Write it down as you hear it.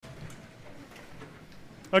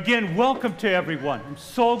Again, welcome to everyone. I'm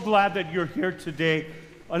so glad that you're here today.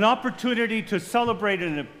 An opportunity to celebrate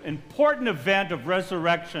an important event of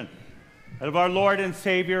resurrection of our Lord and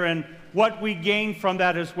Savior, and what we gain from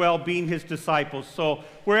that as well, being His disciples. So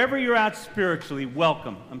wherever you're at spiritually,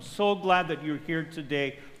 welcome. I'm so glad that you're here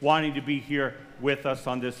today, wanting to be here with us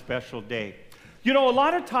on this special day. You know, a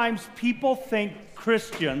lot of times people think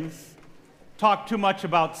Christians talk too much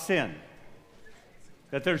about sin,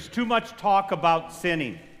 that there's too much talk about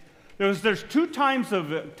sinning. There's two types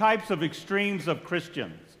of extremes of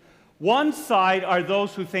Christians. One side are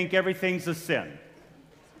those who think everything's a sin,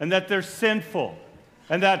 and that they're sinful,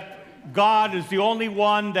 and that God is the only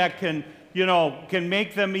one that can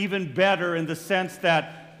make them even better, in the sense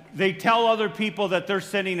that they tell other people that they're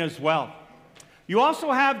sinning as well. You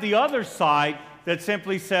also have the other side that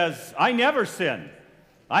simply says, I never sin.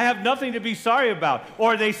 I have nothing to be sorry about.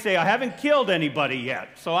 Or they say, I haven't killed anybody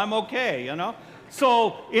yet, so I'm okay,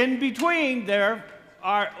 So in between there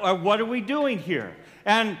are what are we doing here?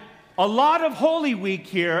 And a lot of Holy Week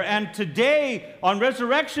here, and today on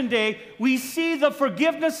Resurrection Day, we see the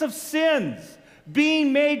forgiveness of sins,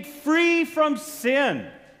 being made free from sin.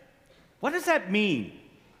 What does that mean?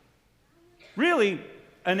 Really,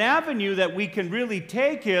 an avenue that we can really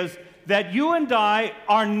take is that you and I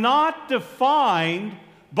are not defined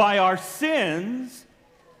by our sins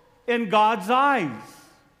in God's eyes.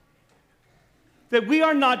 That we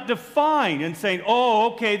are not defined and saying,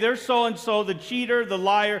 oh, okay, there's so-and-so, the cheater, the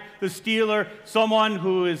liar, the stealer, someone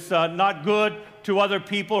who is not good to other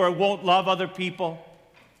people or won't love other people.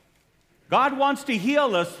 God wants to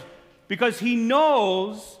heal us because He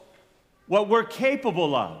knows what we're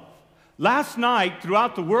capable of. Last night,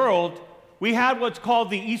 throughout the world, we had what's called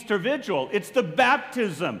the Easter Vigil. It's the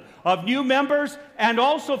baptism of new members, and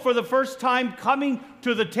also for the first time coming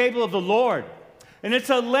to the table of the Lord. And it's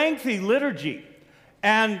a lengthy liturgy.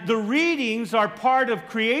 And the readings are part of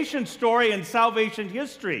creation story and salvation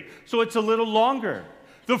history, so it's a little longer.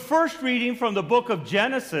 The first reading from the book of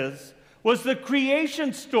Genesis was the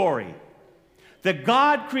creation story, that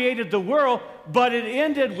God created the world, but it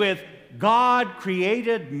ended with God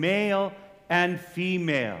created male and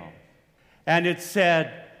female. And it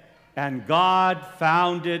said, and God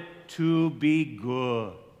found it to be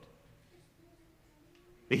good.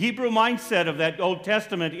 The Hebrew mindset of that Old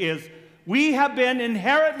Testament is, we have been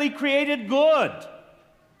inherently created good.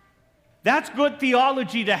 That's good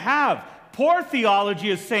theology to have. Poor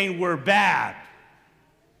theology is saying we're bad,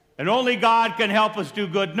 and only God can help us do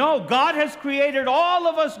good. No, God has created all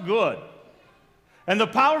of us good. And the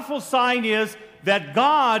powerful sign is that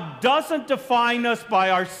God doesn't define us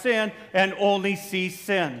by our sin and only sees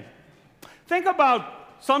sin. Think about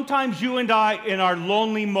sometimes you and I in our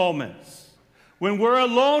lonely moments, when we're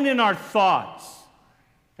alone in our thoughts.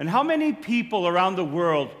 And how many people around the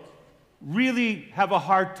world really have a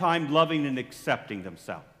hard time loving and accepting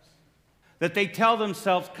themselves? That they tell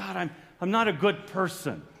themselves, God, I'm not a good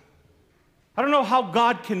person. I don't know how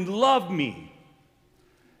God can love me.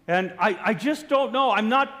 And I just don't know. I'm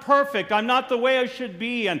not perfect. I'm not the way I should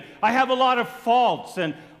be. And I have a lot of faults.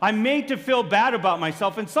 And I'm made to feel bad about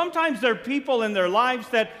myself. And sometimes there are people in their lives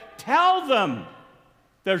that tell them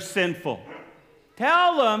they're sinful.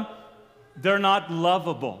 Tell them they're not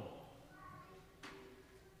lovable.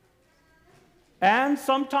 And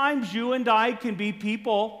sometimes you and I can be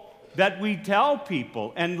people that we tell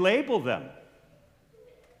people and label them.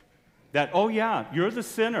 That, oh yeah, you're the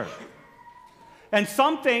sinner. And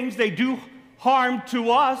some things, they do harm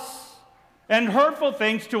to us and hurtful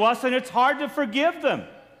things to us, and it's hard to forgive them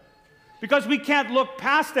because we can't look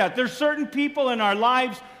past that. There's certain people in our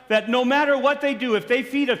lives that no matter what they do, if they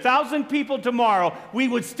feed 1,000 people tomorrow, we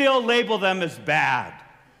would still label them as bad,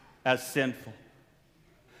 as sinful.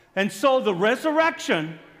 And so the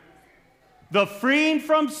resurrection, the freeing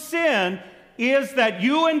from sin, is that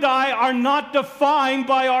you and I are not defined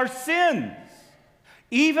by our sins,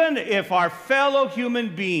 even if our fellow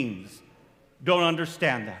human beings don't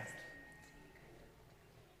understand that.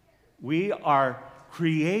 We are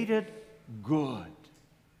created good.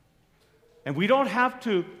 And we don't have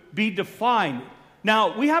to be defined.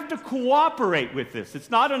 Now, we have to cooperate with this.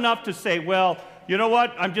 It's not enough to say, well, you know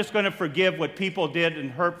what, I'm just going to forgive what people did in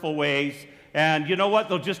hurtful ways, and you know what,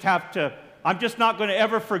 they'll just have to, I'm just not going to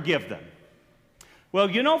ever forgive them.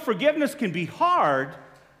 Well, you know, forgiveness can be hard,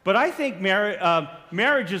 but I think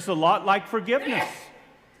marriage is a lot like forgiveness.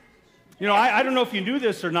 You know, I don't know if you knew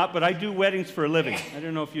this or not, but I do weddings for a living. I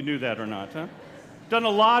don't know if you knew that or not, huh? Done a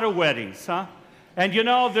lot of weddings, huh? And you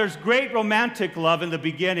know, there's great romantic love in the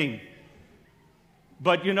beginning.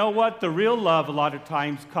 But you know what? The real love a lot of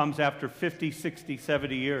times comes after 50, 60,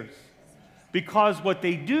 70 years. because what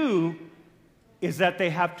they do is that they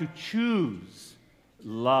have to choose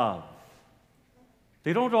love.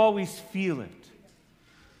 They don't always feel it.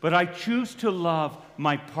 But I choose to love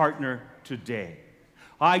my partner today.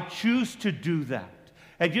 I choose to do that.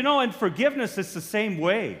 And you know, in forgiveness, it's the same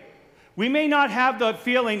way. We may not have the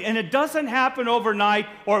feeling, and it doesn't happen overnight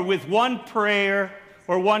or with one prayer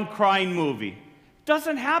or one crying movie. It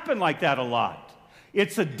doesn't happen like that a lot.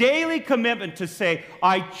 It's a daily commitment to say,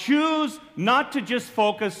 I choose not to just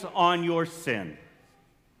focus on your sin,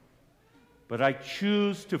 but I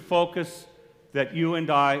choose to focus that you and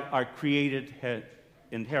I are created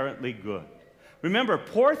inherently good. Remember,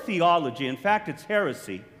 poor theology, in fact, it's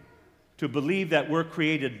heresy, to believe that we're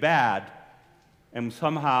created bad and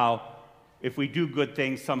somehow, if we do good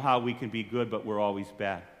things, somehow we can be good, but we're always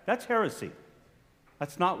bad. That's heresy.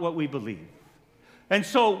 That's not what we believe. And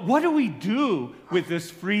so, what do we do with this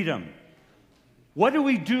freedom? What do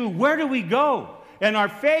we do? Where do we go? And our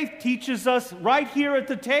faith teaches us right here at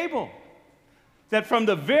the table that from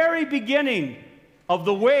the very beginning of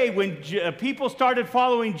the way, when people started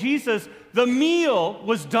following Jesus, the meal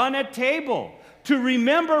was done at table to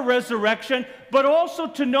remember resurrection, but also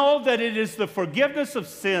to know that it is the forgiveness of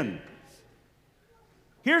sins.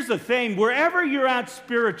 Here's the thing, wherever you're at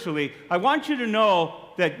spiritually, I want you to know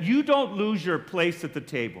that you don't lose your place at the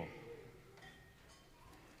table.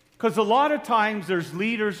 Because a lot of times there's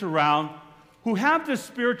leaders around who have this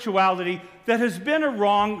spirituality that has been a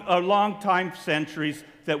long time, centuries,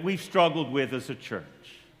 that we've struggled with as a church.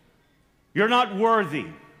 You're not worthy.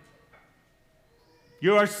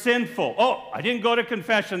 You are sinful. Oh, I didn't go to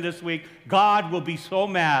confession this week. God will be so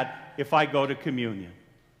mad if I go to communion.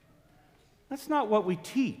 That's not what we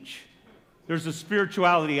teach. There's a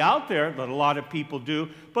spirituality out there that a lot of people do,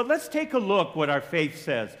 but let's take a look what our faith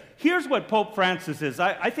says. Here's what Pope Francis is.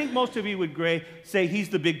 I think most of you would say he's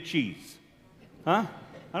the big cheese. Huh?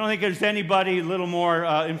 I don't think there's anybody a little more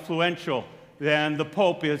influential than the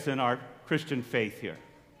Pope is in our Christian faith here.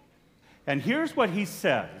 And here's what he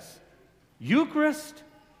says. Eucharist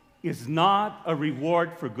is not a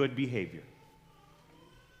reward for good behavior.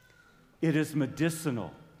 It is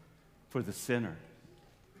medicinal for the sinner.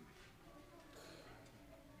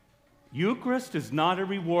 Eucharist is not a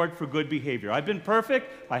reward for good behavior. I've been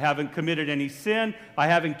perfect. I haven't committed any sin. I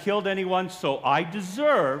haven't killed anyone, so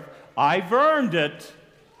I've earned it,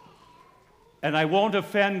 and I won't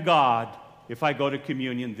offend God if I go to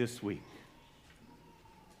communion this week.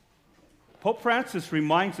 Pope Francis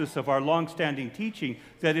reminds us of our long-standing teaching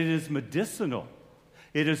that it is medicinal.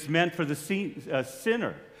 It is meant for the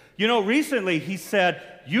sinner. You know, recently he said,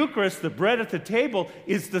 Eucharist, the bread at the table,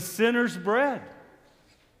 is the sinner's bread.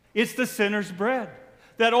 It's the sinner's bread.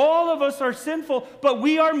 That all of us are sinful, but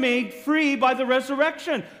we are made free by the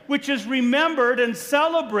resurrection, which is remembered and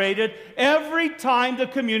celebrated every time the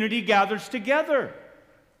community gathers together.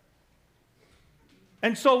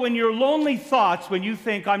 And so when your lonely thoughts, when you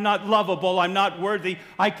think, I'm not lovable, I'm not worthy,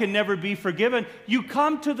 I can never be forgiven, you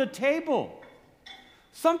come to the table.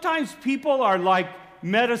 Sometimes people are like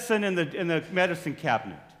medicine in the medicine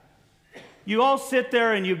cabinet. You all sit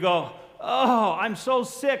there and you go, oh, I'm so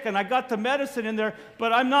sick and I got the medicine in there,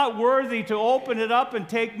 but I'm not worthy to open it up and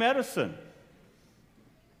take medicine.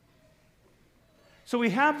 So we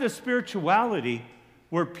have this spirituality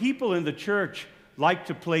where people in the church like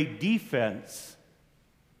to play defense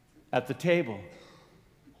at the table.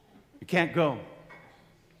 You can't go.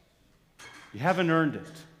 You haven't earned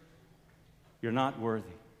it. You're not worthy.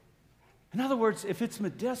 In other words, if it's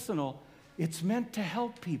medicinal, it's meant to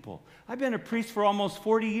help people. I've been a priest for almost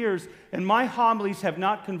 40 years, and my homilies have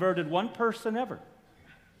not converted one person ever.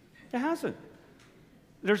 It hasn't.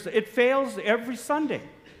 It fails every Sunday.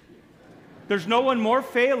 There's no one more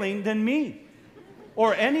failing than me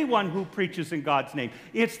or anyone who preaches in God's name.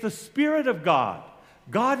 It's the Spirit of God.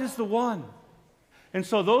 God is the one. And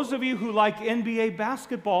so those of you who like NBA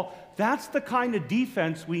basketball, that's the kind of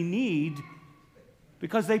defense we need,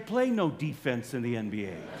 because they play no defense in the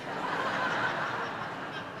NBA.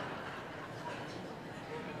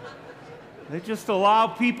 They just allow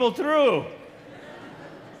people through.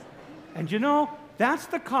 And you know, that's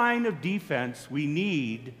the kind of defense we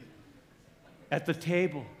need at the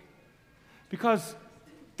table. Because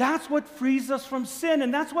that's what frees us from sin,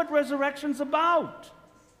 and that's what resurrection's about.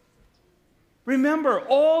 Remember,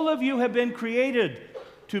 all of you have been created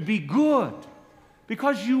to be good,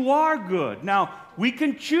 because you are good. Now, we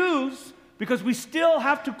can choose, because we still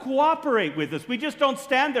have to cooperate with this. We just don't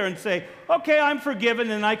stand there and say, okay, I'm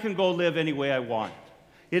forgiven and I can go live any way I want.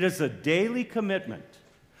 It is a daily commitment.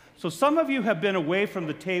 So some of you have been away from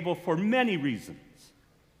the table for many reasons.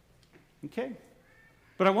 Okay?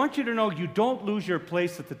 But I want you to know you don't lose your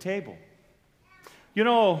place at the table. You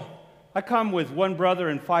know, I come with one brother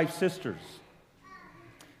and 5 sisters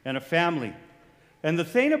and a family. And the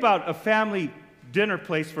thing about a family dinner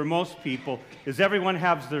place for most people is everyone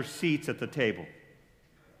has their seats at the table.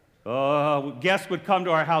 Guests would come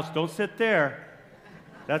to our house. Don't sit there.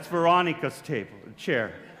 That's Veronica's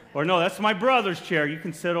chair. Or no, that's my brother's chair. You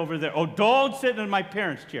can sit over there. Oh, don't sit in my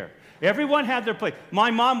parents' chair. Everyone had their place. My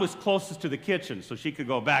mom was closest to the kitchen, so she could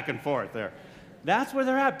go back and forth there. That's where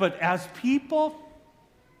they're at. But as people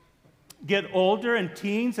get older and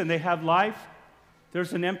teens and they have life,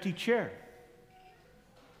 there's an empty chair.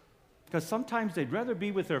 Because sometimes they'd rather be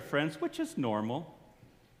with their friends, which is normal.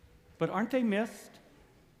 But aren't they missed?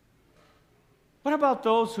 What about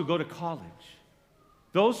those who go to college?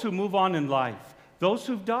 Those who move on in life? Those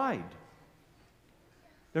who've died?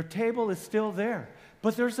 Their table is still there,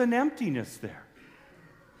 but there's an emptiness there.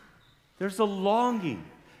 There's a longing.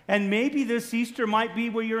 And maybe this Easter might be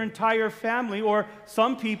where your entire family or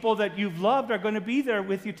some people that you've loved are going to be there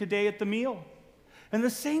with you today at the meal. And the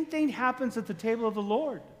same thing happens at the table of the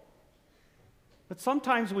Lord. But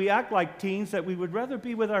sometimes we act like teens that we would rather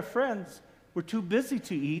be with our friends. We're too busy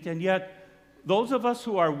to eat, and yet those of us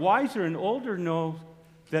who are wiser and older know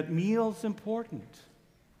that meal's important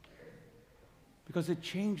because it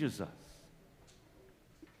changes us.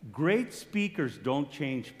 Great speakers don't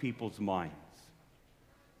change people's minds.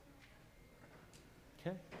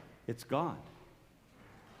 Okay? It's God.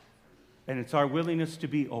 And it's our willingness to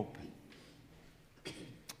be open.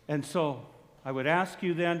 And so I would ask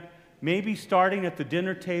you then, maybe starting at the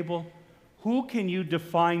dinner table, who can you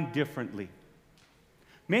define differently?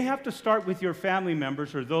 May have to start with your family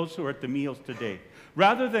members or those who are at the meals today.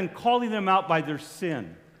 Rather than calling them out by their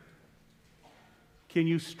sin, can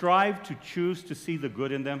you strive to choose to see the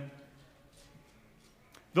good in them?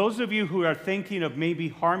 Those of you who are thinking of maybe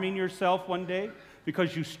harming yourself one day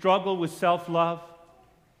because you struggle with self-love,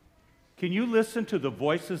 can you listen to the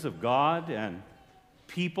voices of God and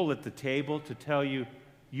people at the table to tell you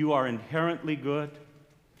you are inherently good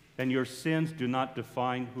and your sins do not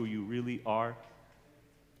define who you really are?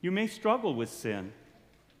 You may struggle with sin,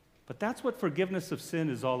 but that's what forgiveness of sin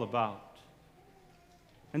is all about.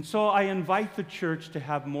 And so I invite the church to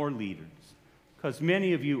have more leaders, because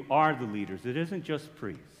many of you are the leaders. It isn't just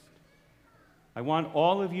priests. I want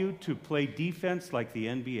all of you to play defense like the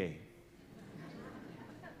NBA.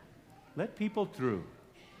 Let people through.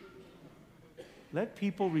 Let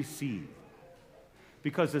people receive.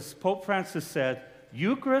 Because as Pope Francis said,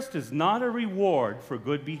 Eucharist is not a reward for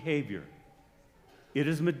good behavior. It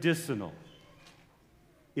is medicinal.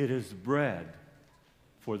 It is bread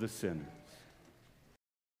for the sinner.